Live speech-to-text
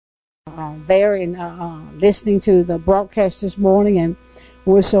there and listening to the broadcast this morning, and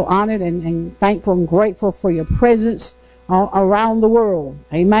we're so honored and thankful and grateful for your presence around the world.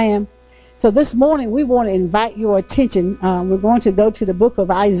 Amen. So this morning we want to invite your attention. We're going to go to the book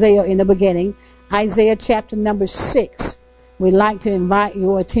of Isaiah in the beginning, Isaiah chapter number 6. We'd like to invite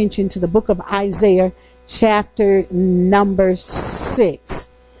your attention to the book of Isaiah chapter number 6.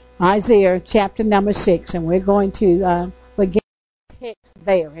 Isaiah chapter number 6, and we're going to begin the text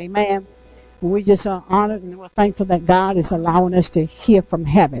there. Amen. We just are honored and we're thankful that God is allowing us to hear from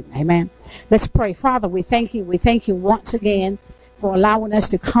heaven. Amen. Let's pray. Father, we thank you. We thank you once again for allowing us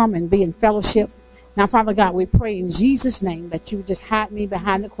to come and be in fellowship. Now, Father God, we pray in Jesus' name that you would just hide me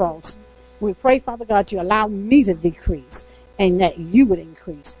behind the cross. We pray, Father God, you allow me to decrease and that you would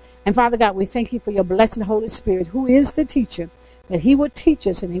increase. And Father God, we thank you for your blessed Holy Spirit, who is the teacher, that he will teach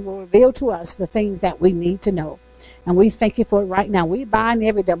us and he will reveal to us the things that we need to know. And we thank you for it right now. We bind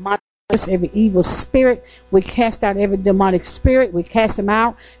every demonic, every evil spirit. We cast out every demonic spirit. We cast them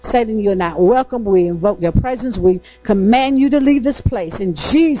out. Satan, you're not welcome. We invoke your presence. We command you to leave this place. In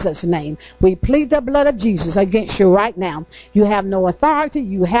Jesus' name, we plead the blood of Jesus against you right now. You have no authority.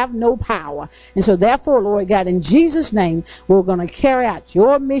 You have no power. And so therefore, Lord God, in Jesus' name, we're going to carry out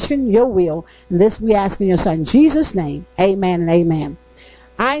your mission, your will. And this we ask in your son, Jesus' name. Amen and amen.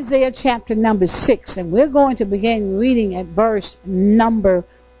 Isaiah chapter number 6, and we're going to begin reading at verse number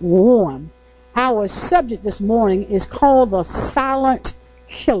 1. Our subject this morning is called the silent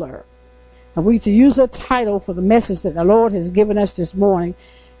killer. And we to use a title for the message that the Lord has given us this morning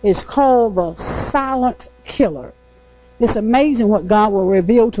is called the silent killer. It's amazing what God will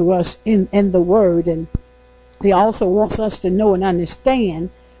reveal to us in the word, and he also wants us to know and understand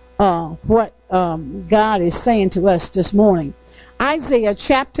what God is saying to us this morning. Isaiah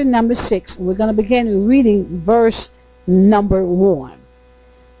chapter number 6, we're going to begin reading verse number 1.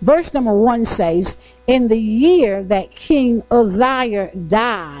 Verse number 1 says, in the year that King Uzziah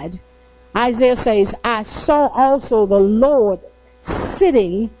died, Isaiah says, I saw also the Lord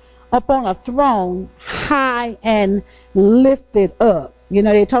sitting upon a throne high and lifted up. You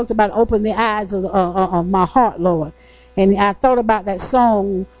know, they talked about open the eyes of my heart, Lord. And I thought about that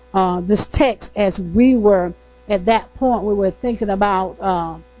song, this text, as we were at that point, we were thinking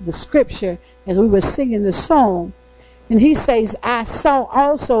about the scripture as we were singing the song. And he says, I saw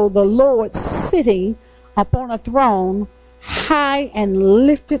also the Lord sitting upon a throne high and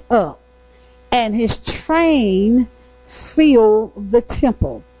lifted up, and his train filled the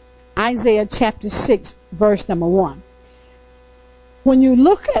temple. Isaiah chapter 6, verse number 1. When you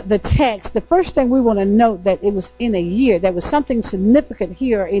look at the text, the first thing we want to note that it was in a year. There was something significant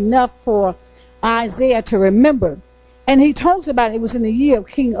here, enough for Isaiah to remember. And he talks about it was in the year of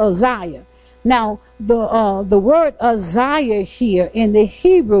King Uzziah. Now, the word Uzziah here in the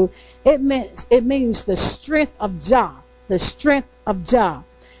Hebrew, it means the strength of Jah, the strength of Jah.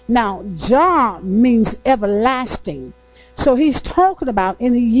 Now, Jah means everlasting. So he's talking about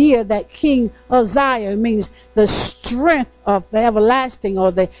in the year that King Uzziah means the strength of the everlasting,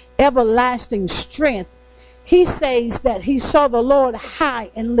 or the everlasting strength. He says that he saw the Lord high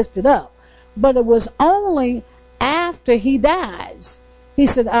and lifted up, but it was only after he dies. He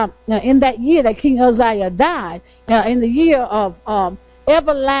said, in that year that King Uzziah died, in the year of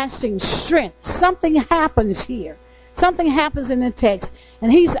everlasting strength, something happens here. Something happens in the text,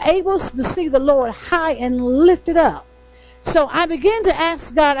 and he's able to see the Lord high and lifted up. So I began to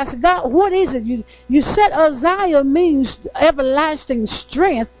ask God, I said, God, what is it? You said Uzziah means everlasting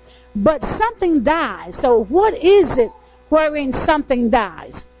strength, but something dies. So what is it wherein something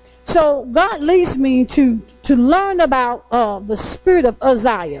dies? So God leads me to learn about the spirit of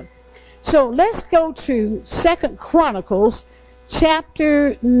Uzziah. So let's go to 2 Chronicles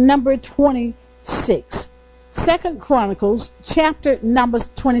chapter number 26. 2 Chronicles chapter number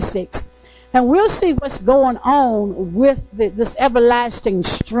 26. And we'll see what's going on with this everlasting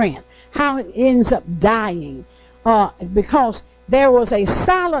strength, how it ends up dying. Because there was a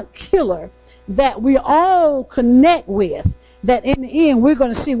silent killer that we all connect with, that in the end we're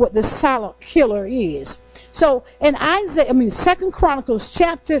going to see what this silent killer is. So in 2 Chronicles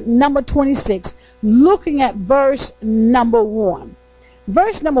chapter number 26, looking at verse number 1.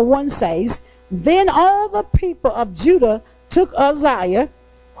 Verse number 1 says, then all the people of Judah took Uzziah,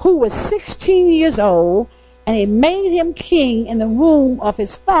 who was 16 years old, and they made him king in the room of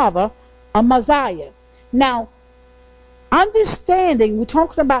his father, Amaziah. Now, understanding, we're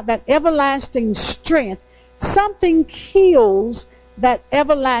talking about that everlasting strength. Something kills that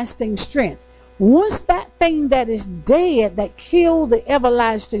everlasting strength. once that thing that is dead, that killed the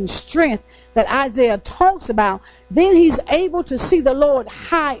everlasting strength that Isaiah talks about, then he's able to see the Lord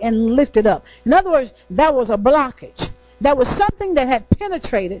high and lifted up. In other words, that was a blockage. That was something that had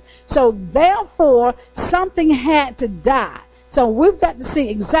penetrated. So therefore, something had to die. So we've got to see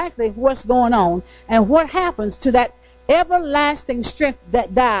exactly what's going on and what happens to that everlasting strength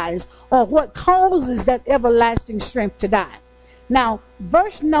that dies, or what causes that everlasting strength to die. Now,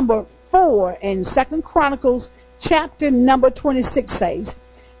 verse number 4 in 2 Chronicles chapter number 26 says,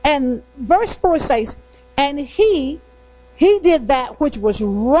 and verse 4 says, and he did that which was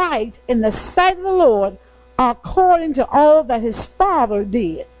right in the sight of the Lord, according to all that his father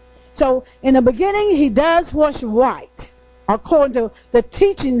did. So in the beginning, he does what's right, according to the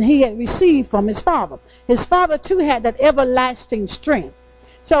teaching he had received from his father. His father too had that everlasting strength.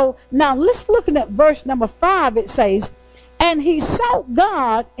 So now let's look at verse number 5. It says, and he sought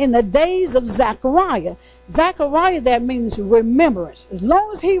God in the days of Zechariah. Zechariah, that means remembrance. As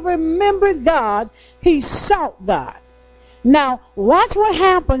long as he remembered God, he sought God. Now watch what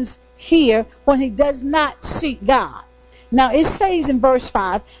happens here when he does not seek God. Now it says in verse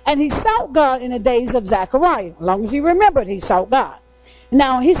 5, and he sought God in the days of Zechariah. As long as he remembered, he sought God.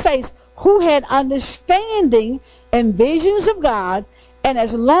 Now he says, who had understanding and visions of God, and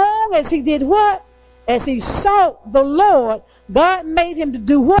as long as he did what? As he sought the Lord, God made him to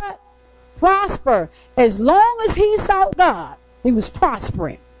do what? Prosper. As long as he sought God, he was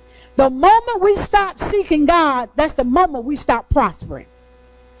prospering. The moment we stop seeking God, that's the moment we stop prospering.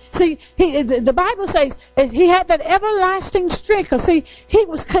 See, the Bible says he had that everlasting strength, because see, he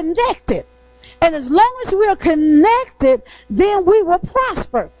was connected. And as long as we are connected, then we will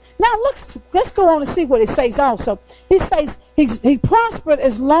prosper. Now let's go on and see what it says also. He says he prospered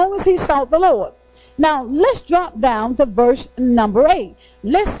as long as he sought the Lord. Now let's drop down to verse number 8.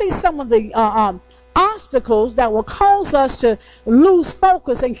 Let's see some of the obstacles that will cause us to lose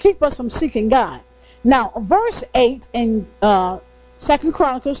focus and keep us from seeking God. Now verse 8 in 2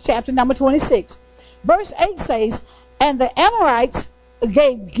 Chronicles chapter number 26. Verse 8 says, and the Amorites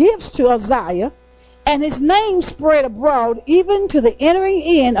gave gifts to Uzziah, and his name spread abroad even to the entering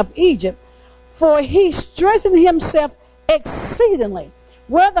in of Egypt, for he strengthened himself exceedingly.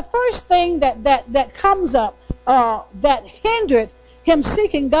 Well, the first thing that comes up that hindered him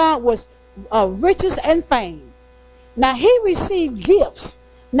seeking God was riches and fame. Now, he received gifts.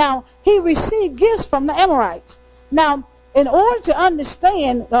 Now, he received gifts from the Amorites. Now, in order to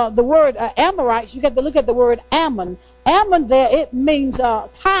understand the word Amorites, you got to look at the word Ammon. Ammon there, it means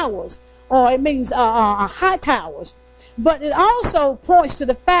towers, or it means high towers. But it also points to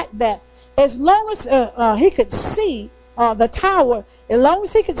the fact that as long as he could see the tower, as long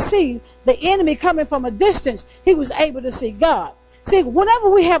as he could see the enemy coming from a distance, he was able to see God. See, whenever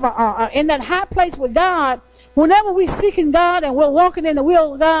we have in that high place with God, whenever we're seeking God and we're walking in the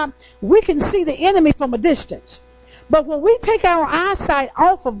will of God, we can see the enemy from a distance. But when we take our eyesight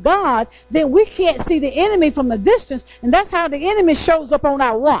off of God, then we can't see the enemy from the distance, and that's how the enemy shows up on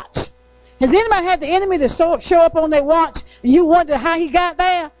our watch. Has anybody had the enemy to show up on their watch, and you wonder how he got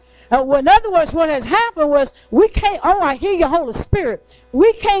there? Well, in other words, what has happened was we came, oh, I hear you, Holy Spirit.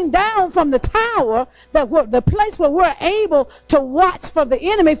 We came down from the tower, the place where we're able to watch for the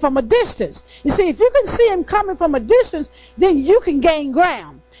enemy from a distance. You see, if you can see him coming from a distance, then you can gain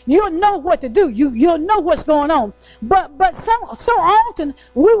ground. You'll know what to do. You'll know what's going on. But so often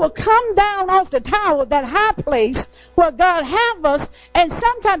we will come down off the tower, that high place where God have us, and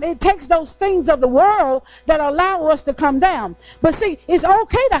sometimes it takes those things of the world that allow us to come down. But see, it's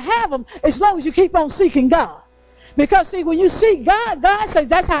okay to have them as long as you keep on seeking God. Because see, when you seek God, God says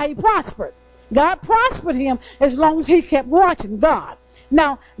that's how he prospered. God prospered him as long as he kept watching God.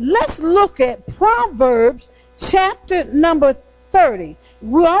 Now, let's look at Proverbs chapter number 30.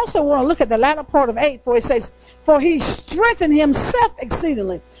 We also want to look at the latter part of 8, for it says, for he strengthened himself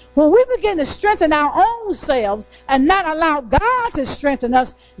exceedingly. When we begin to strengthen our own selves and not allow God to strengthen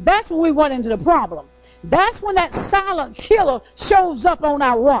us, that's when we run into the problem. That's when that silent killer shows up on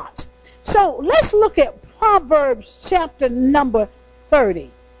our watch. So let's look at Proverbs chapter number 30.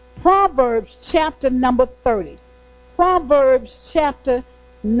 Proverbs chapter number 30. Proverbs chapter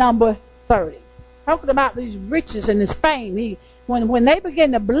number 30. Talking about these riches and his fame. When they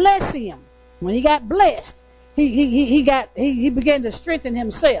began to bless him, when he got blessed, he began to strengthen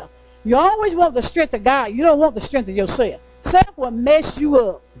himself. You always want the strength of God. You don't want the strength of yourself. Self will mess you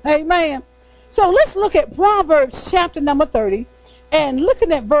up. Amen. So let's look at Proverbs chapter number 30 and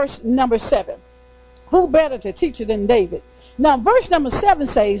looking at verse number 7. Who better to teach it than David? Now verse number 7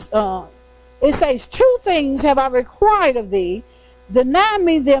 says, it says, 2 things have I required of thee, deny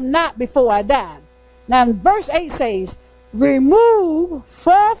me them not before I die. Now, verse 8 says, remove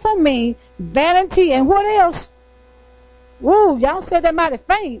far from me vanity and what else? Woo, y'all said that mighty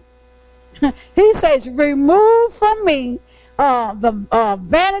faint. He says, remove from me the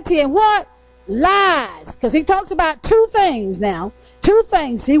vanity and what? Lies. Because he talks about two things now. Two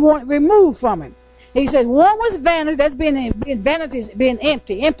things he wanted removed from him. He said one was vanity, that's being vanity is being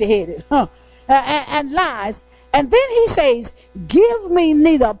empty-headed, and lies. And then he says, give me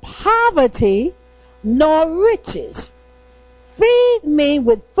neither poverty nor riches. Feed me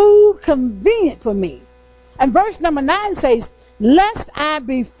with food convenient for me. And verse number 9 says, lest I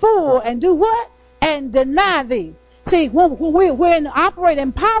be full and do what? And deny thee. See, when we operate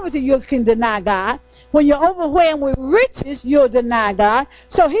in poverty, you can deny God. When you're overwhelmed with riches, you'll deny God.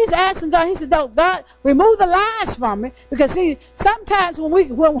 So he's asking God, he said, no, God, remove the lies from me. Because see, sometimes when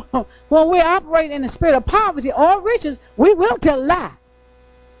we operate in the spirit of poverty or riches, we will tell a lie.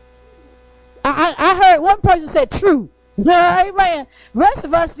 I heard one person say true. Amen. Rest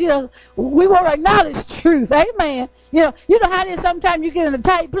of us, we won't acknowledge truth. Amen. You know how it is sometimes you get in a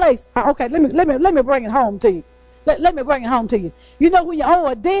tight place. Okay, let me bring it home to you. Let me bring it home to you. You know when you owe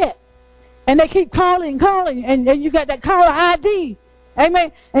a debt and they keep calling, and you got that caller ID.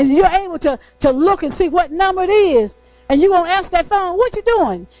 Amen. And you're able to look and see what number it is. And you're going to answer that phone. What you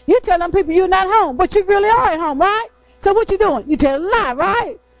doing? You tell them people you're not home, but you really are at home, right? So what you doing? You tell a lie,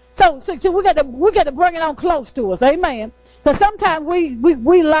 right? So we got to bring it on close to us. Amen. Because sometimes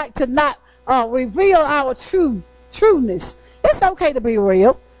we like to not reveal our trueness. It's okay to be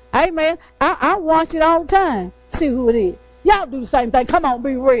real. Amen. I watch it all the time. See who it is. Y'all do the same thing. Come on,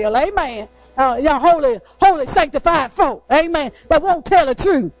 be real. Amen. Y'all holy, sanctified folk. Amen. That won't tell the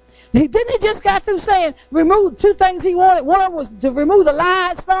truth. Didn't he just got through saying remove two things he wanted? One of them was to remove the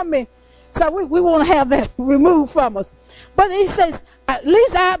lies from me. So we want to have that removed from us. But he says, at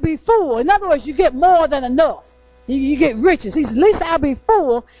least I'll be full. In other words, you get more than enough. You get riches. He says, at least I'll be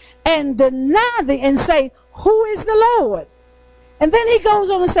full and deny thee and say, who is the Lord? And then he goes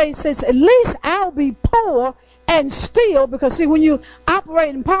on and says, at least I'll be poor and steal. Because see, when you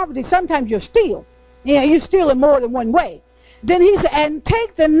operate in poverty, sometimes you're steal. You steal in more than one way. Then he said, and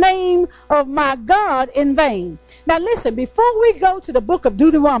take the name of my God in vain. Now listen, before we go to the book of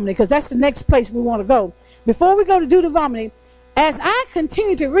Deuteronomy, because that's the next place we want to go. Before we go to Deuteronomy, as I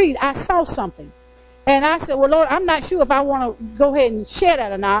continued to read, I saw something. And I said, well, Lord, I'm not sure if I want to go ahead and share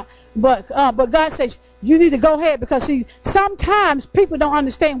that or not. But God says, you need to go ahead because, see, sometimes people don't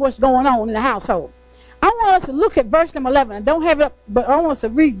understand what's going on in the household. I want us to look at verse number 11. I don't have it up, but I want us to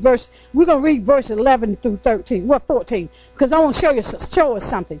read we're going to read verse 11 through 14, because I want to show us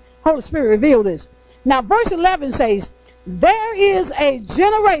something. Holy Spirit revealed this. Now, verse 11 says, there is a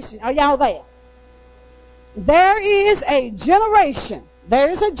generation. Are y'all there? There is a generation. There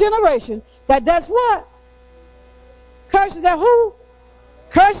is a generation that does what? Curses their who?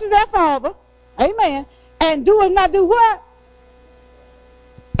 Curses their father. Amen. And doeth not do what?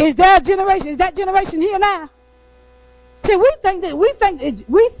 Is there a generation? Is that generation here now? See, we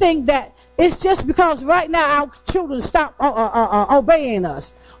think that it's just because right now our children stop obeying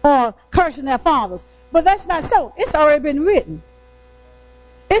us or cursing their fathers. But that's not so. It's already been written.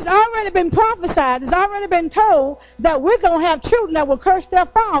 It's already been prophesied. It's already been told that we're going to have children that will curse their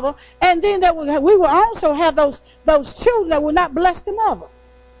father, and then that we will also have those children that will not bless the mother.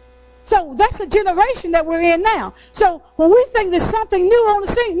 So that's the generation that we're in now. So when we think there's something new on the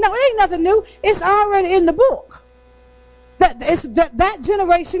scene, no, it ain't nothing new. It's already in the book. That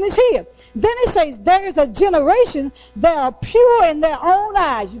generation is here. Then it says there is a generation that are pure in their own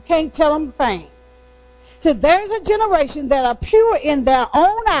eyes. You can't tell them a thing. So there's a generation that are pure in their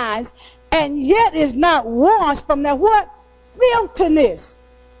own eyes, and yet is not washed from their what? Filthiness.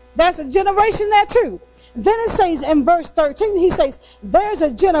 That's a generation there too. Then it says in verse 13, he says, there's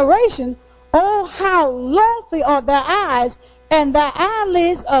a generation, oh, how lofty are their eyes, and their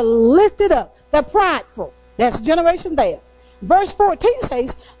eyelids are lifted up. They're prideful. That's a generation there. Verse 14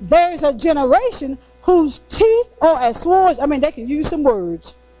 says, there's a generation whose teeth are as swords. I mean, they can use some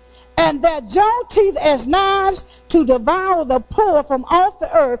words. And their jaw teeth as knives to devour the poor from off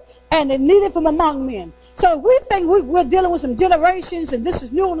the earth and the needy from among men. So if we think we're dealing with some generations and this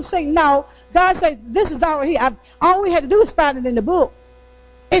is new on the scene, no. God says this is already here. All we had to do is find it in the book.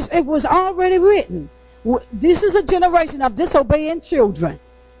 It was already written. This is a generation of disobeying children.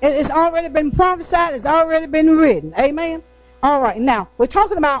 It's already been prophesied. It's already been written. Amen? All right. Now, we're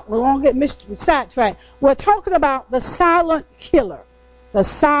talking about, we won't get sidetracked. We're talking about the silent killer. The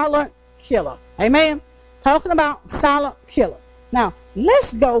silent killer. Amen? Talking about silent killer. Now,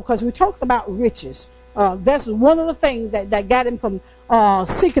 let's go, because we're talking about riches. That's one of the things that got him from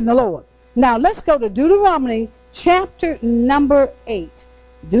seeking the Lord. Now let's go to Deuteronomy chapter number 8.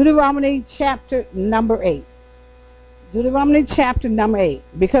 Deuteronomy chapter number 8. Deuteronomy chapter number 8.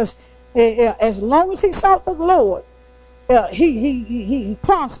 Because as long as he sought the Lord, he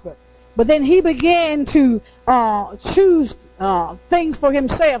prospered. But then he began to choose things for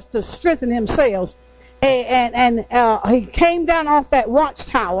himself to strengthen himself. And he came down off that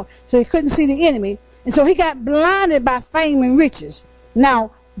watchtower so he couldn't see the enemy. And so he got blinded by fame and riches.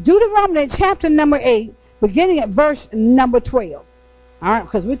 Now, Deuteronomy chapter number 8, beginning at verse number 12. All right,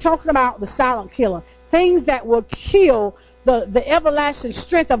 because we're talking about the silent killer. Things that will kill the everlasting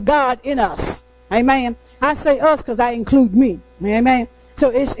strength of God in us. Amen. I say us because I include me. Amen. So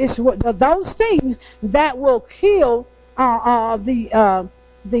it's those things that will kill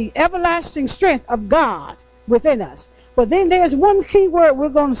the everlasting strength of God within us. But then there's one key word we're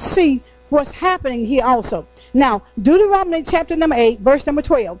going to see what's happening here also. Now, Deuteronomy chapter number 8, verse number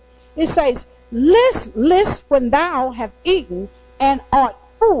 12. It says, List when thou have eaten and art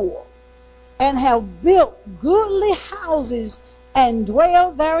full, and have built goodly houses and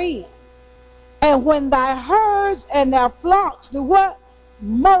dwell therein. And when thy herds and thy flocks do what?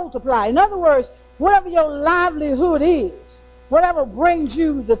 Multiply. In other words, whatever your livelihood is, whatever brings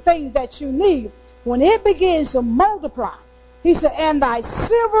you the things that you need, when it begins to multiply, he said, and thy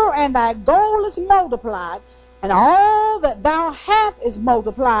silver and thy gold is multiplied, and all that thou hast is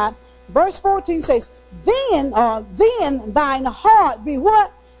multiplied. Verse 14 says, then thine heart be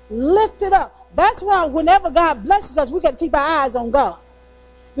what? Lifted up. That's why whenever God blesses us, we got to keep our eyes on God.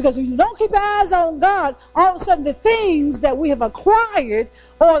 Because if you don't keep your eyes on God, all of a sudden the things that we have acquired,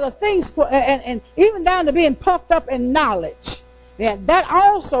 or the things, and even down to being puffed up in knowledge, that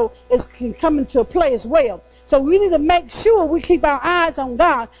also can come into play as well. So we need to make sure we keep our eyes on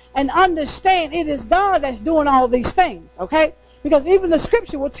God and understand it is God that's doing all these things, okay? Because even the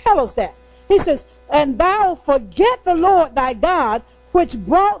scripture will tell us that. He says, and thou forget the Lord thy God, which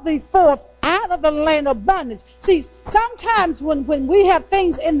brought thee forth out of the land of bondage. See, sometimes when we have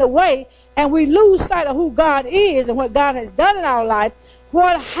things in the way and we lose sight of who God is and what God has done in our life,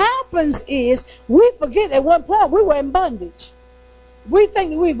 what happens is we forget at one point we were in bondage. We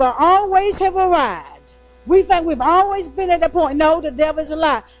think that we've always have arrived. We think we've always been at that point. No, the devil is a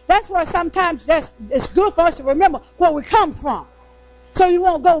lie. That's why sometimes it's good for us to remember where we come from, so you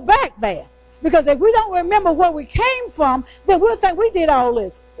won't go back there. Because if we don't remember where we came from, then we'll think we did all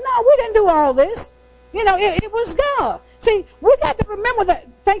this. No, we didn't do all this. You know, it was God. See, we got to remember that.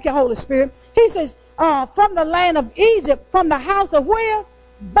 Thank you, Holy Spirit. He says, from the land of Egypt, from the house of where?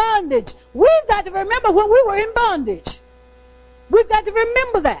 Bondage. We've got to remember when we were in bondage. We've got to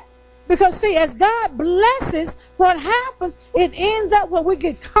remember that. Because, see, as God blesses, what happens, it ends up when we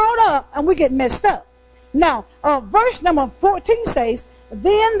get caught up and we get messed up. Now, verse number 14 says,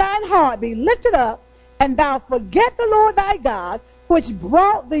 then thine heart be lifted up, and thou forget the Lord thy God, which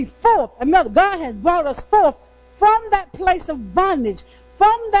brought thee forth. Remember, God has brought us forth from that place of bondage,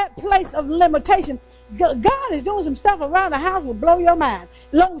 from that place of limitation. God is doing some stuff around the house that will blow your mind,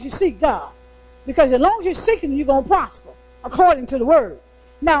 as long as you seek God. Because as long as you're seeking, you're going to prosper, according to the word.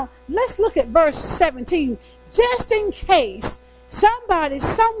 Now, let's look at verse 17, just in case somebody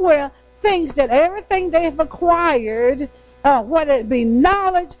somewhere thinks that everything they have acquired, whether it be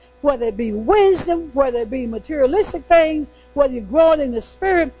knowledge, whether it be wisdom, whether it be materialistic things, whether you're growing in the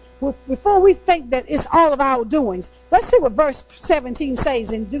spirit, before we think that it's all of our doings. Let's see what verse 17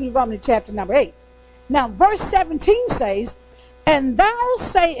 says in Deuteronomy chapter number 8. Now, verse 17 says, and thou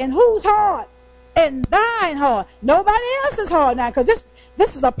say, in whose heart? In thine heart. Nobody else's heart now, because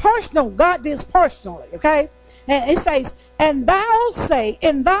this is a personal, God deals personally, okay? And it says, and thou say,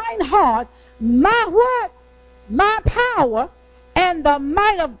 in thine heart, my what? My power and the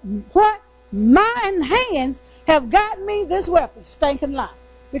might of what? Mine hands have got me this weapon, stinking life.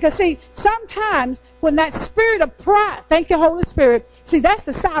 Because, see, sometimes when that spirit of pride, thank you, Holy Spirit, see, that's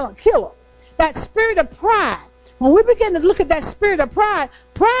the silent killer. That spirit of pride, when we begin to look at that spirit of pride,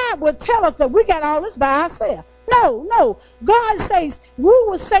 pride will tell us that we got all this by ourselves. No. God says, we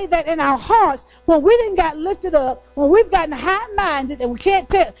will say that in our hearts when we didn't got lifted up, when we've gotten high-minded and we can't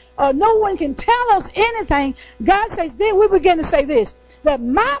tell, no one can tell us anything. God says, then we begin to say this, that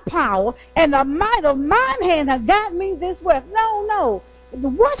my power and the might of mine hand have got me this way. No.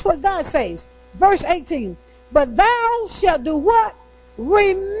 Watch what God says. Verse 18, but thou shalt do what?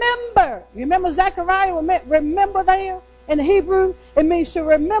 Remember. Remember Zechariah, remember there in the Hebrew? It means to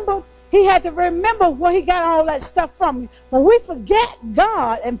remember. He had to remember where he got all that stuff from. When we forget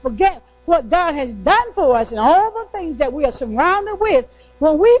God and forget what God has done for us and all the things that we are surrounded with,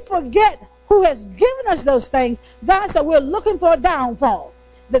 when we forget who has given us those things, God said we're looking for a downfall.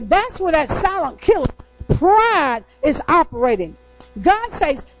 That's where that silent killer, pride, is operating. God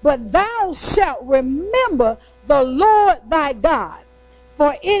says, but thou shalt remember the Lord thy God.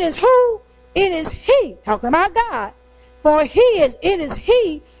 For it is who? It is he, talking about God. For it is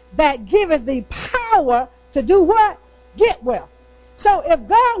he that giveth thee power to do what? Get wealth. So if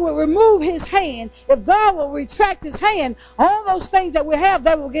God will remove his hand, if God will retract his hand, all those things that we have,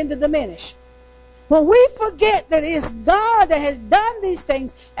 they will begin to diminish. When we forget that it's God that has done these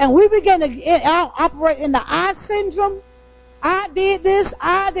things, and we begin to operate in the I syndrome, I did this,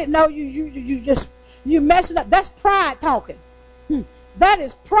 I didn't know, you messing up. That's pride talking. That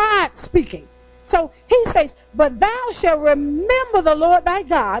is pride speaking. So he says, but thou shalt remember the Lord thy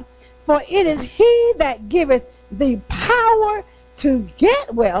God, for it is he that giveth thee power to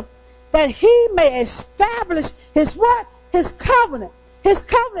get wealth, that he may establish his what? His covenant. His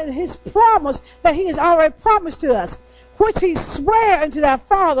covenant, his promise that he has already promised to us, which he sware unto our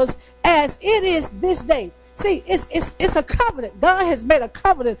fathers as it is this day. See, it's a covenant. God has made a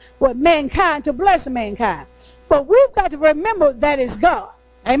covenant with mankind to bless mankind. But we've got to remember that it's God.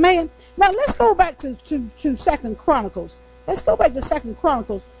 Amen. Now let's go back to 2 Chronicles. Let's go back to 2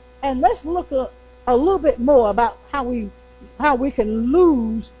 Chronicles and let's look a little bit more about how we can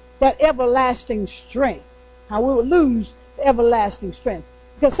lose that everlasting strength. How we will lose the everlasting strength.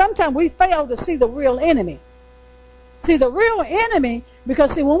 Because sometimes we fail to see the real enemy. See, the real enemy,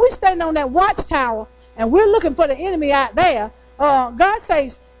 because see, when we stand on that watchtower and we're looking for the enemy out there, God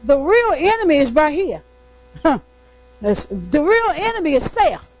says the real enemy is right here. The real enemy is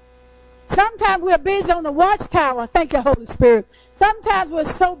self. Sometimes we're busy on the watchtower. Thank you, Holy Spirit. Sometimes we're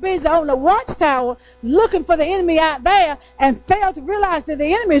so busy on the watchtower looking for the enemy out there and fail to realize that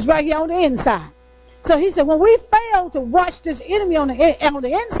the enemy is right here on the inside. So he said, when we fail to watch this enemy on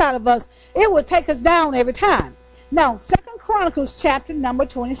the inside of us, it will take us down every time. Now, 2 Chronicles chapter number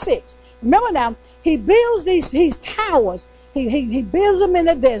 26. Remember now, he builds these towers. He builds them in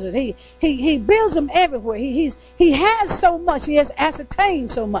the desert. He builds them everywhere. He has so much. He has ascertained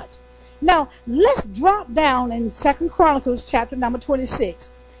so much. Now, let's drop down in 2 Chronicles chapter number 26.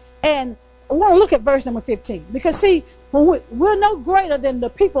 And I want to look at verse number 15. Because, see, we're no greater than the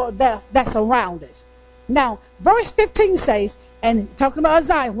people that surround us. Now, verse 15 says, and talking about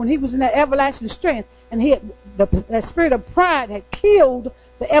Isaiah, when he was in that everlasting strength, and that spirit of pride had killed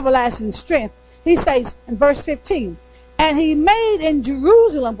the everlasting strength, he says in verse 15, and he made in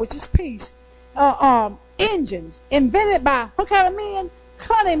Jerusalem, which is peace, engines invented by what kind of men?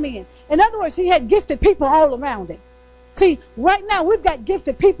 Cunning men. In other words, he had gifted people all around him. See, right now we've got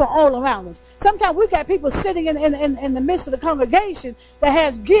gifted people all around us. Sometimes we've got people sitting in the midst of the congregation that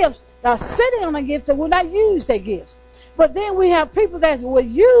has gifts, that are sitting on a gift that will not use their gifts. But then we have people that will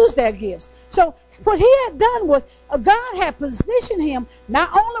use their gifts. So what he had done was God had positioned him not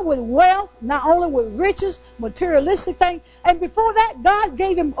only with wealth, not only with riches, materialistic things, and before that God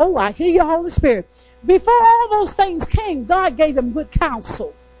gave him, oh, I hear you, Holy Spirit. Before all those things came, God gave him good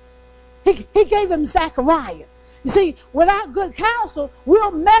counsel. He gave him Zechariah. You see, without good counsel, we'll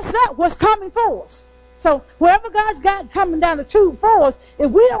mess up what's coming for us. So whatever God's got coming down the tube for us,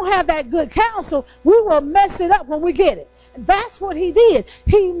 if we don't have that good counsel, we will mess it up when we get it. That's what he did.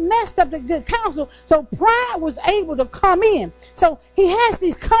 He messed up the good counsel, so pride was able to come in. So he has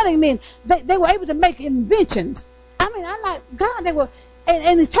these cunning men. They were able to make inventions. I mean, I'm like, God, they were,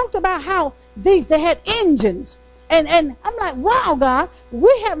 and he talked about how they had engines. And I'm like, wow, God,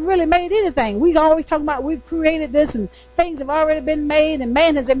 we haven't really made anything. We always talk about we've created this and things have already been made and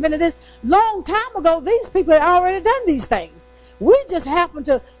man has invented this. Long time ago, these people had already done these things. We just happen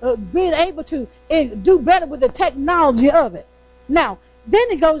to be able to do better with the technology of it. Now, then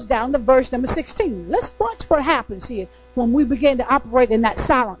it goes down to verse number 16. Let's watch what happens here when we begin to operate in that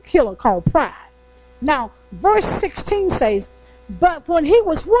silent killer called pride. Now, verse 16 says, but when he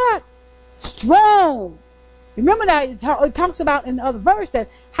was what? Strong. Remember that it talks about in the other verse that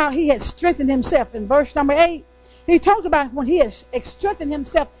how he had strengthened himself. In verse number 8, he talked about when he had strengthened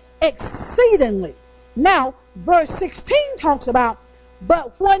himself exceedingly. Now, verse 16 talks about,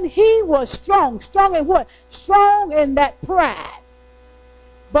 but when he was strong in what? Strong in that pride.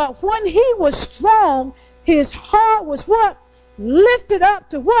 But when he was strong, his heart was what? Lifted up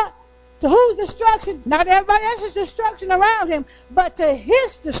to what? To whose destruction? Not everybody else's destruction around him, but to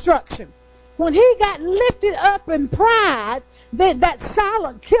his destruction. When he got lifted up in pride, then that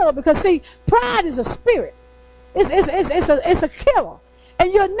silent killer, because see, pride is a spirit. It's a killer.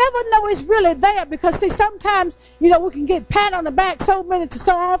 And you'll never know it's really there because, see, sometimes, we can get pat on the back so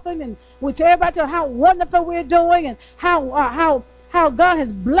often and we tell everybody how wonderful we're doing and how how God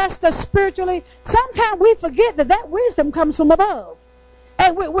has blessed us spiritually, sometimes we forget that that wisdom comes from above.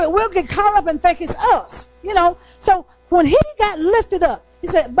 And we'll get caught up and think it's us, you know. So when he got lifted up, he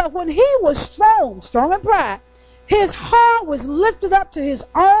said, but when he was strong in pride, his heart was lifted up to his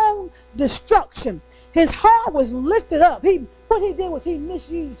own destruction. His heart was lifted up. What he did was he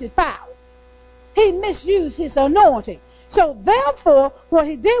misused his power. He misused his anointing. So therefore, what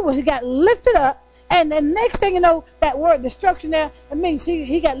he did was he got lifted up. And the next thing you know, that word destruction there, it means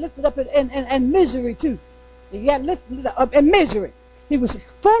he got lifted up in misery too. He got lifted up in misery. He was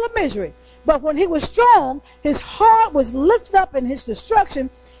full of misery. But when he was strong, his heart was lifted up in his destruction,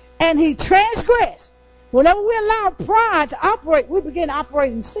 and he transgressed. Whenever we allow pride to operate, we begin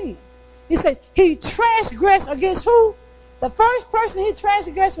operating sin. He says he transgressed against who? The first person he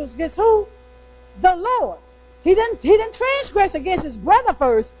transgressed was against who? The Lord. He didn't transgress against his brother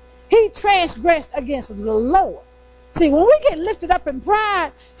first. He transgressed against the Lord. See, when we get lifted up in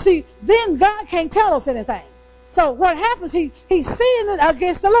pride, see, then God can't tell us anything. So what happens, he sinned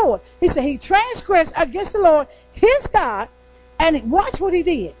against the Lord. He said he transgressed against the Lord, his God, and watch what he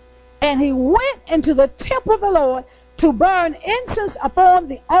did. And he went into the temple of the Lord to burn incense upon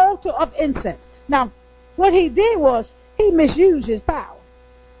the altar of incense. Now, what he did was he misused his power.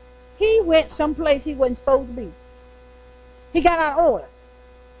 He went someplace he wasn't supposed to be. He got out of order.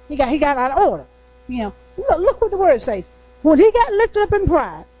 He got out of order. You know, look what the word says. When he got lifted up in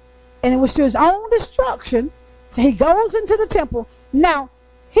pride, and it was to his own destruction, so he goes into the temple. Now,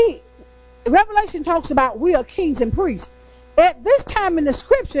 Revelation talks about we are kings and priests. At this time in the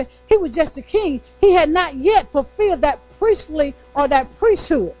scripture, he was just a king. He had not yet fulfilled that priestly or that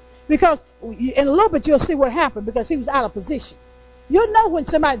priesthood. Because in a little bit you'll see what happened, because he was out of position. You'll know when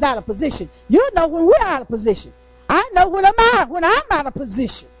somebody's out of position. You'll know when we're out of position. I know when I'm out of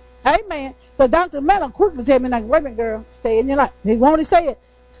position. Amen. But Dr. Mellon quickly tell me, like, wait a minute, girl, stay in your lane. He won't say it.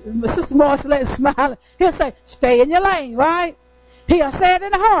 My Sister Morris let smile. He'll say, stay in your lane, right? He'll say it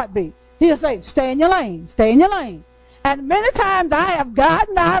in a heartbeat. He'll say, stay in your lane, stay in your lane. And many times I have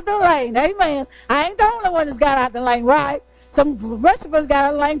gotten out of the lane. Amen. I ain't the only one that's got out the lane, right? The rest of us got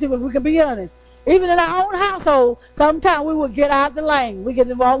out of the lane too, if we can be honest. Even in our own household, sometimes we will get out the lane. We get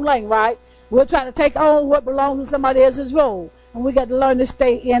in the wrong lane, right? We'll try to take on what belongs to somebody else's role. And we got to learn to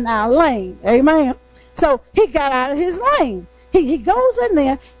stay in our lane. Amen. So he got out of his lane. He goes in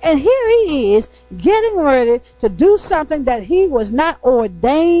there, and here he is getting ready to do something that he was not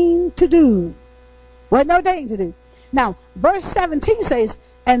ordained to do. Wasn't ordained to do. Now, verse 17 says,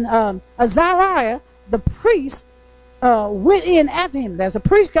 and Azariah, the priest, went in after him. As the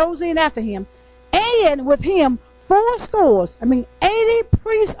priest goes in after him, and with him 80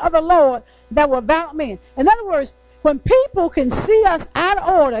 priests of the Lord that were valiant men. In other words, when people can see us out of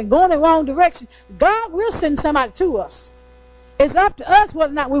order and going in the wrong direction, God will send somebody to us. It's up to us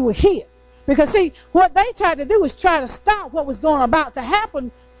whether or not we will hear. Because, see, what they tried to do was try to stop what was about to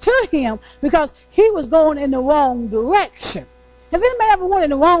happen to him, because he was going in the wrong direction. Have anybody ever went in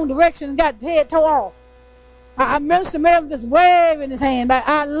the wrong direction and got his head tore off? Minister Melvin just waving his hand back.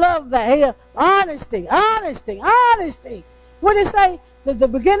 I love that. Here, honesty. What did it say? The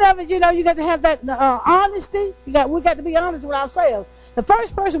beginning of it, you got to have that honesty. We got to be honest with ourselves. The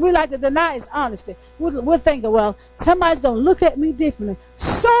first person we like to deny is honesty. We're thinking, well, somebody's going to look at me differently.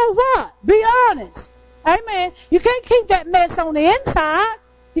 So what? Be honest. Amen. You can't keep that mess on the inside.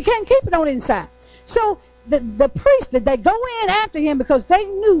 You can't keep it on the inside. So the priests, they go in after him because they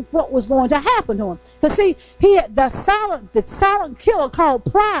knew what was going to happen to him. Because, see, the silent killer called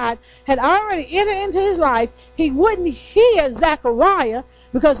pride had already entered into his life. He wouldn't hear Zechariah,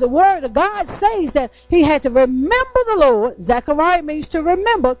 because the word of God says that he had to remember the Lord. Zechariah means to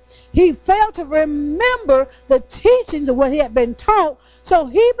remember. He failed to remember the teachings of what he had been taught. So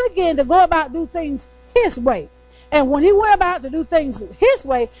he began to go about do things his way. And when he went about to do things his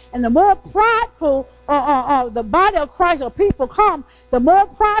way, and the more prideful the body of Christ or people come, the more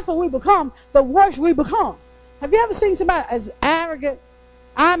prideful we become, the worse we become. Have you ever seen somebody as arrogant?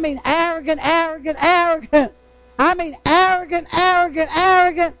 I mean arrogant. I mean arrogant.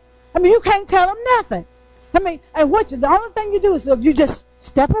 I mean, you can't tell them nothing. I mean, and the only thing you do is you just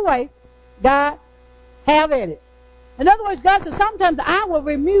step away. God, have at it. In other words, God says, sometimes I will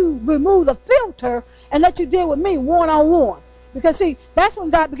remove the filter and let you deal with me one-on-one. Because, see, that's when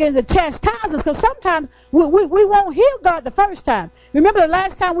God begins to chastise us, because sometimes we won't hear God the first time. Remember the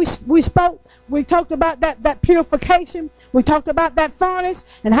last time we spoke, we talked about that purification. We talked about that furnace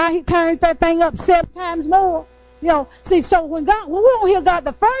and how he turned that thing up 7 times more. See, so when we don't hear God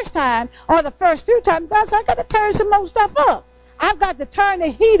the first time or the first few times, God says, I got to turn some more stuff up. I've got to turn the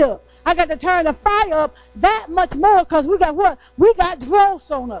heat up. I got to turn the fire up that much more because we got what? We got dross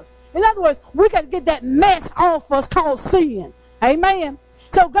on us. In other words, we got to get that mess off us called sin. Amen.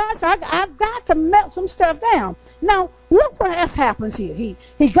 So God said, I've got to melt some stuff down. Now, look what else happens here.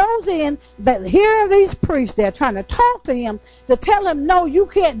 He goes in, that here are these priests, they're trying to talk to him, to tell him, no, you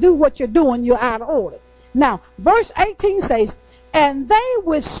can't do what you're doing, you're out of order. Now, verse 18 says, and they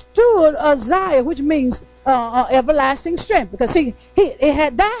withstood Uzziah, which means everlasting strength, because it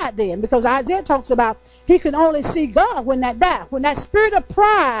had died then, because Isaiah talks about he can only see God when that dies. When that spirit of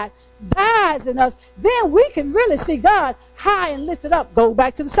pride dies in us, then we can really see God high and lifted up. Go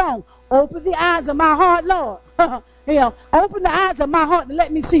back to the song, open the eyes of my heart, Lord. Open the eyes of my heart to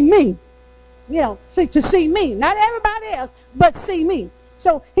let me see me. To see me, not everybody else, but see me.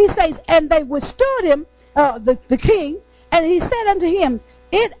 So he says, and they withstood him, the king, and he said unto him,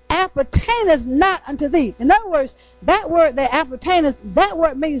 it appertaineth not unto thee. In other words, that word that appertaineth, that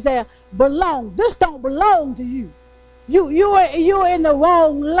word means they belong. This don't belong to you. You're in the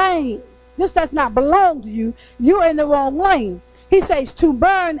wrong lane. This does not belong to you. You're in the wrong lane. He says to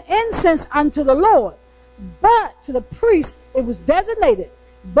burn incense unto the Lord. But to the priest, it was designated.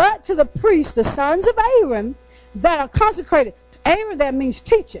 But to the priests, the sons of Aaron, that are consecrated. Aaron, that means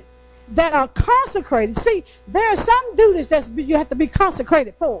teaching. That are consecrated. See, there are some duties that you have to be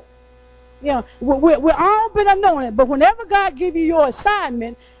consecrated for. We're all been anointed, but whenever God gives you your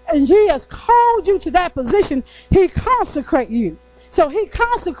assignment and he has called you to that position, he consecrate you. So he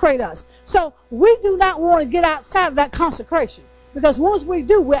consecrate us. So we do not want to get outside of that consecration, because once we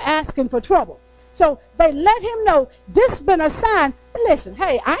do, we're asking for trouble. So they let him know this has been a sign. Listen,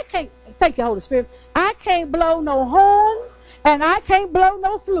 hey, I can't, thank you, Holy Spirit, I can't blow no horn and I can't blow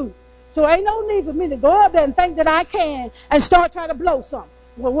no flute. So ain't no need for me to go up there and think that I can and start trying to blow something.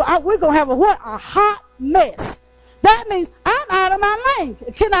 Well, we're going to have a hot mess. That means I'm out of my lane.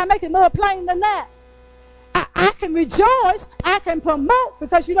 Can I make it more plain than that? I can rejoice. I can promote,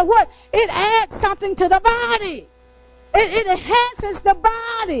 because you know what? It adds something to the body. It enhances the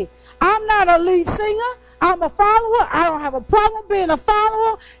body. I'm not a lead singer. I'm a follower. I don't have a problem being a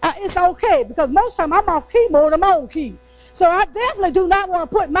follower. It's okay, because most of the time I'm off key more than I'm on key. So I definitely do not want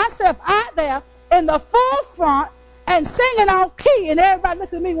to put myself out there in the forefront and singing off key, and everybody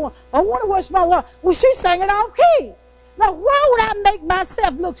looking at me going, I wonder what's wrong. Well, she's singing off key. Now, why would I make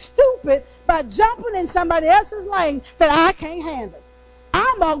myself look stupid by jumping in somebody else's lane that I can't handle?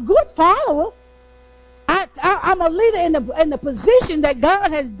 I'm a good follower. I'm a leader in the position that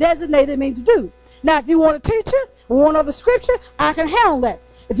God has designated me to do. Now, if you want a teacher, want other scripture, I can handle that.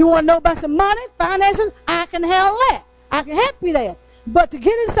 If you want to know about some money, finances, I can handle that. I can help you there. But to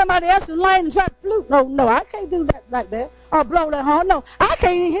get in somebody else's lane and try to flute, no, I can't do that like that. Or blow that horn. No, I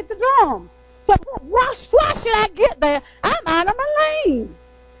can't even hit the drums. So why should I get there? I'm out of my lane.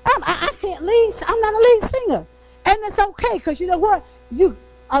 I can't lead. I'm not a lead singer. And it's okay, because you know what?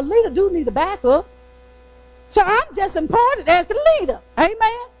 A leader do need a backup. So I'm just important as the leader.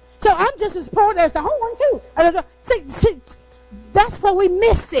 Amen? So I'm just as important as the horn too. See, that's where we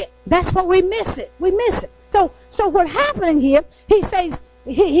miss it. That's where we miss it. We miss it. So what happening here, he says,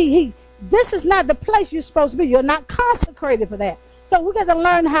 this is not the place you're supposed to be. You're not consecrated for that. So we got to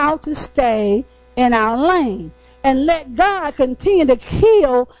learn how to stay in our lane and let God continue to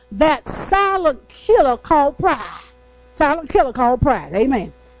kill that silent killer called pride. Silent killer called pride.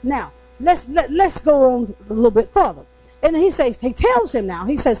 Amen. Now, let's go on a little bit further. And he tells him now,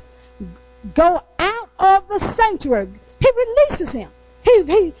 he says, go out of the sanctuary. He releases him.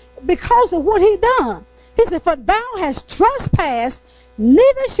 He because of what he done. He said, for thou hast trespassed,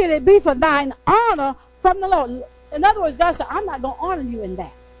 neither should it be for thine honor from the Lord. In other words, God said, I'm not going to honor you in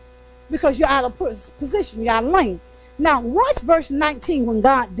that, because you're out of position, you're out of lane. Now, watch verse 19 when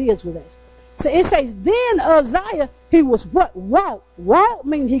God deals with us. So it says, then Uzziah, he was what? Wroth. Wroth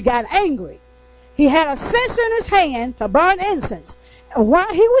means he got angry. He had a censer in his hand to burn incense. And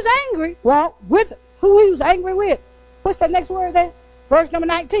while he was angry, well, with who he was angry with. What's the next word there? Verse number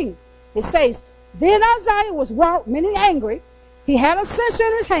 19. It says, then Uzziah was wroth, meaning angry. He had a censer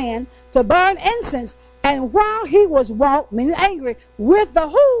in his hand to burn incense. And while he was wroth, meaning angry, with the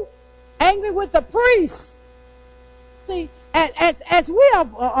who? Angry with the priests. See, as we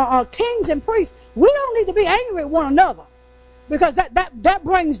are kings and priests, we don't need to be angry with one another, because that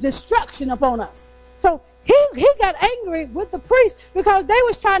brings destruction upon us. So he got angry with the priests because they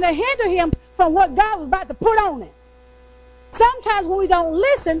was trying to hinder him from what God was about to put on him. Sometimes when we don't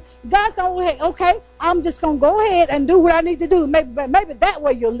listen, God says, okay, I'm just going to go ahead and do what I need to do. Maybe that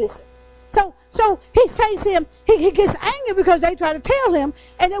way you'll listen. So he says him, he gets angry because they try to tell him,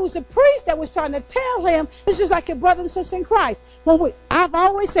 and it was a priest that was trying to tell him, it's just like your brother and sister in Christ. I've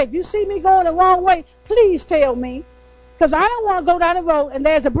always said, you see me going the wrong way, please tell me, because I don't want to go down the road and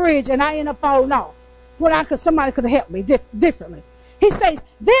there's a bridge and I end up falling off. Somebody could have helped me differently. He says,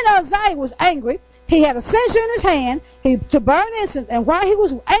 then Uzziah was angry. He had a censer in his hand to burn incense, and while he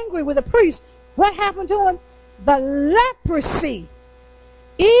was angry with the priest, what happened to him? The leprosy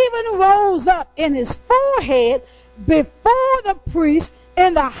even rose up in his forehead before the priest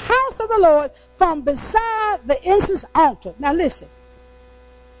in the house of the Lord from beside the incense altar. Now listen,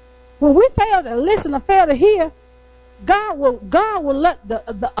 when we fail to listen or fail to hear, God will let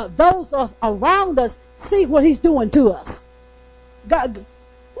those around us see what he's doing to us. God,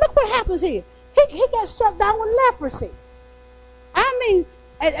 look what happens here. He got struck down with leprosy. I mean,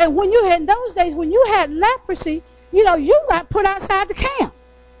 and when you had in those days, when you had leprosy, you got put outside the camp.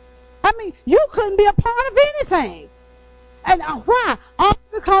 I mean, you couldn't be a part of anything. And why? All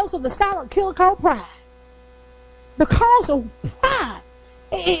because of the silent killer called pride. Because of pride.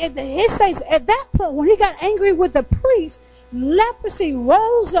 It says at that point, when he got angry with the priest, leprosy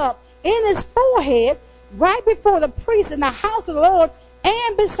rose up in his forehead right before the priest in the house of the Lord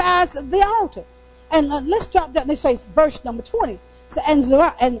and besides the altar. And let's drop that. And it says, verse number 20. So,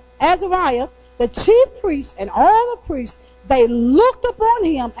 and Azariah, the chief priest, and all the priests, they looked upon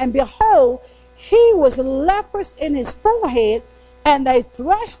him, and behold, he was leprous in his forehead, and they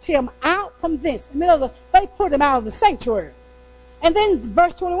thrust him out from thence. They put him out of the sanctuary. And then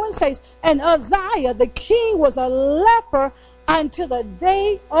verse 21 says, and Uzziah, the king, was a leper until the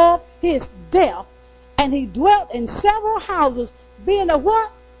day of his death, and he dwelt in several houses, being a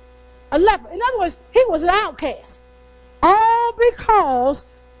what? A leper. In other words, he was an outcast. All because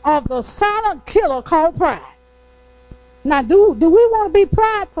of the silent killer called pride. Now, do we want to be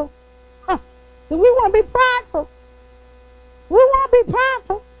prideful? Do we want to be prideful? We want to be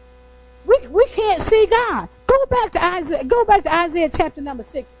prideful. We can't see God. Go back to Isaiah chapter number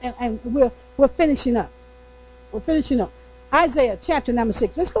 6, and we're finishing up. We're finishing up. Isaiah chapter number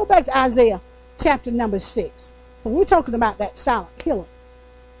 6. Let's go back to Isaiah chapter number 6. We're talking about that silent killer.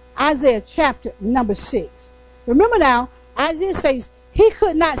 Isaiah chapter number 6. Remember now, Isaiah says he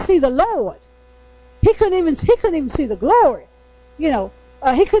could not see the Lord. He couldn't even see the glory. He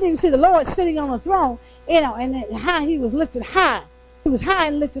couldn't even see the Lord sitting on the throne, and how he was lifted high. He was high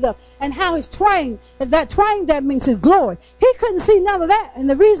and lifted up. And how his train, that means his glory. He couldn't see none of that. And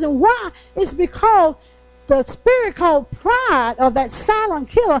the reason why is because the spirit called pride, of that silent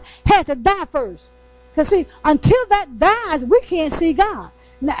killer, had to die first. Because see, until that dies, we can't see God.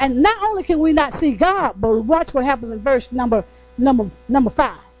 And not only can we not see God, but watch what happens in verse number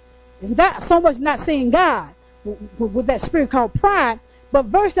 5. It's not so much not seeing God with that spirit called pride, but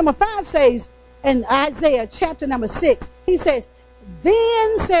verse number 5 says in Isaiah chapter number 6, he says,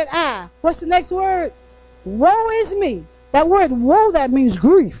 then said I, what's the next word? Woe is me. That word woe, that means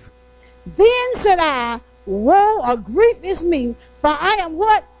grief. Then said I, woe or grief is me, for I am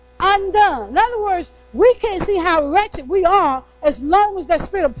what? Undone. In other words, we can't see how wretched we are as long as that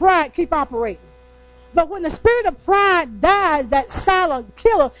spirit of pride keep operating. But when the spirit of pride dies, that silent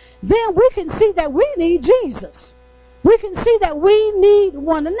killer, then we can see that we need Jesus. We can see that we need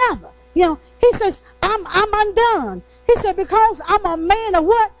one another. He says, I'm undone. He said, because I'm a man of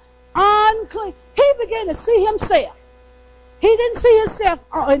what? Unclean. He began to see himself. He didn't see himself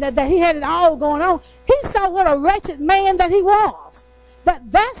that he had it all going on. He saw what a wretched man that he was.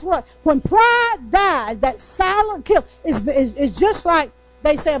 That's what, when pride dies, that silent kill is just like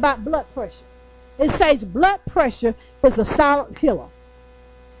they say about blood pressure. It says blood pressure is a silent killer.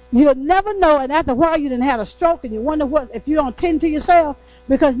 You'll never know, and after a while you didn't have a stroke, and you wonder what if you don't tend to yourself,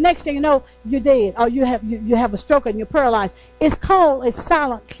 because next thing you know, you're dead, or you have a stroke and you're paralyzed. It's called a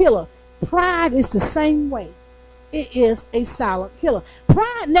silent killer. Pride is the same way. It is a silent killer.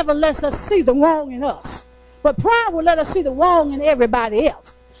 Pride never lets us see the wrong in us, but pride will let us see the wrong in everybody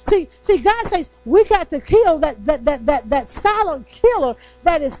else. See, God says we got to kill that silent killer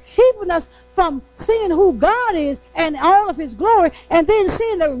that is keeping us from seeing who God is and all of his glory, and then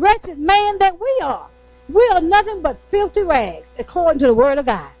seeing the wretched man that we are. We are nothing but filthy rags, according to the word of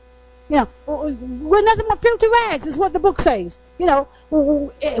God. We're nothing but filthy rags, is what the book says.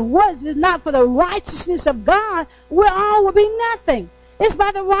 Was it not for the righteousness of God, we all would be nothing. It's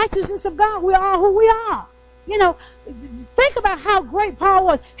by the righteousness of God we are who we are. Think about how great Paul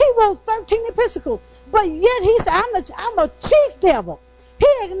was. He wrote 13 epistles, but yet he said, I'm a chief devil. He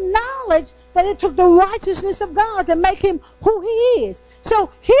acknowledged that it took the righteousness of God to make him who he is.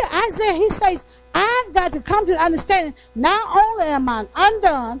 So here Isaiah, he says, I've got to come to the understanding, not only am I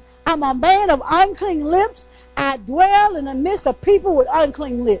undone, I'm a man of unclean lips. I dwell in the midst of people with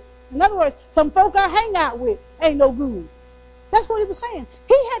unclean lips. In other words, some folk I hang out with ain't no good. That's what he was saying.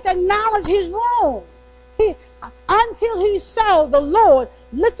 He had to acknowledge his wrong. Until he saw the Lord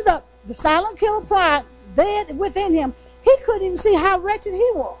lifted up the silent killer pride dead within him, he couldn't even see how wretched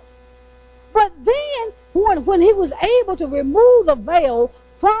he was. But then, when he was able to remove the veil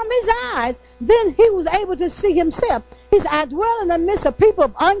from his eyes, then he was able to see himself. He said, I dwell in the midst of people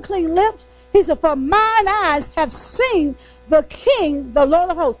of unclean lips. He said, for mine eyes have seen the King, the Lord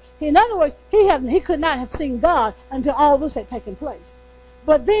of hosts. In other words, he could not have seen God until all this had taken place.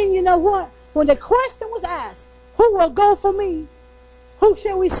 But then, you know what? When the question was asked, who will go for me? Who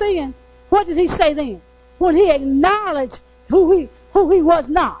shall we send? What did he say then? When he acknowledged who he was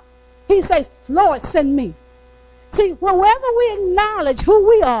not. He says, Lord, send me. See, whenever we acknowledge who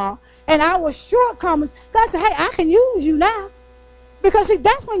we are and our shortcomings, God said, hey, I can use you now. Because see,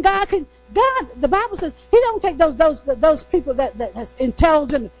 that's when God, the Bible says, he don't take those people that's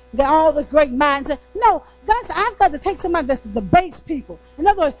intelligent, that all the great minds. No, God said, I've got to take somebody that's the base people. In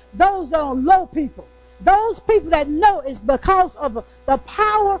other words, those are low people. Those people that know it's because of the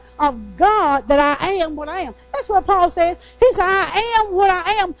power of God that I am what I am. That's what Paul says. He said, I am what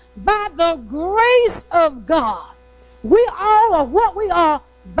I am by the grace of God. We all are what we are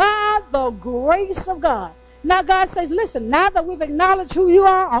by the grace of God. Now God says, listen, now that we've acknowledged who you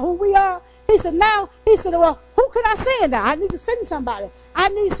are or who we are, he said, well, who can I send now? I need to send somebody. I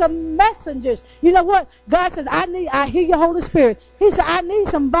need some messengers. You know what? God says, I hear your Holy Spirit. He said, I need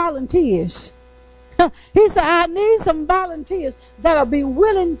some volunteers. He said, I need some volunteers that'll be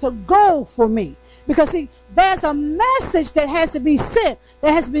willing to go for me. Because see, there's a message that has to be sent,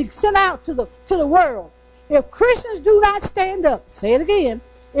 that has to be sent out to the world. If Christians do not stand up, say it again,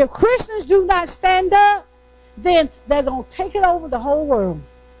 if Christians do not stand up, then they're going to take it over the whole world.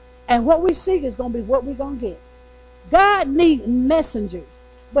 And what we seek is going to be what we're going to get. God needs messengers,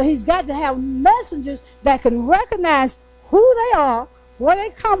 but he's got to have messengers that can recognize who they are, where they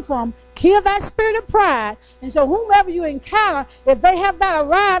come from, kill that spirit of pride. And so whomever you encounter, if they have not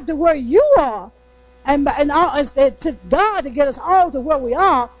arrived to where you are, and to God to get us all to where we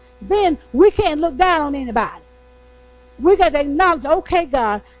are, then we can't look down on anybody. We got to acknowledge, okay,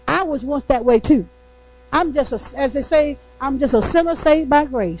 God, I was once that way too. I'm just, as they say, I'm just a sinner saved by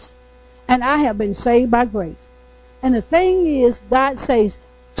grace. And I have been saved by grace. And the thing is, God says,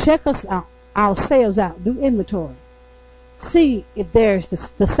 check us out, ourselves out, do inventory. See if there's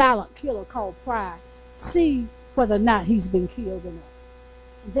the silent killer called pride. See whether or not he's been killed in us.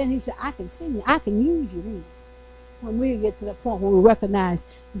 And then he said, I can see you. I can use you then. When we get to the point where we recognize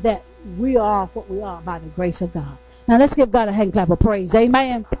that we are what we are by the grace of God. Now let's give God a hand clap of praise.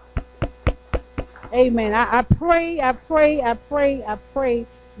 Amen. Amen. I pray that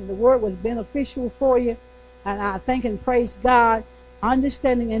the word was beneficial for you. And I thank and praise God,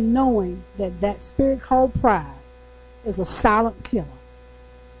 understanding and knowing that spirit called pride is a silent killer.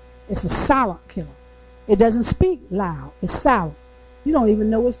 It's a silent killer. It doesn't speak loud. It's silent. You don't even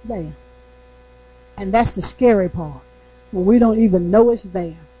know it's there. And that's the scary part. When we don't even know it's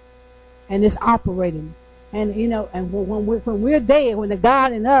there. And it's operating. And, you know, and when we're dead, when the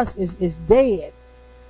God in us is dead,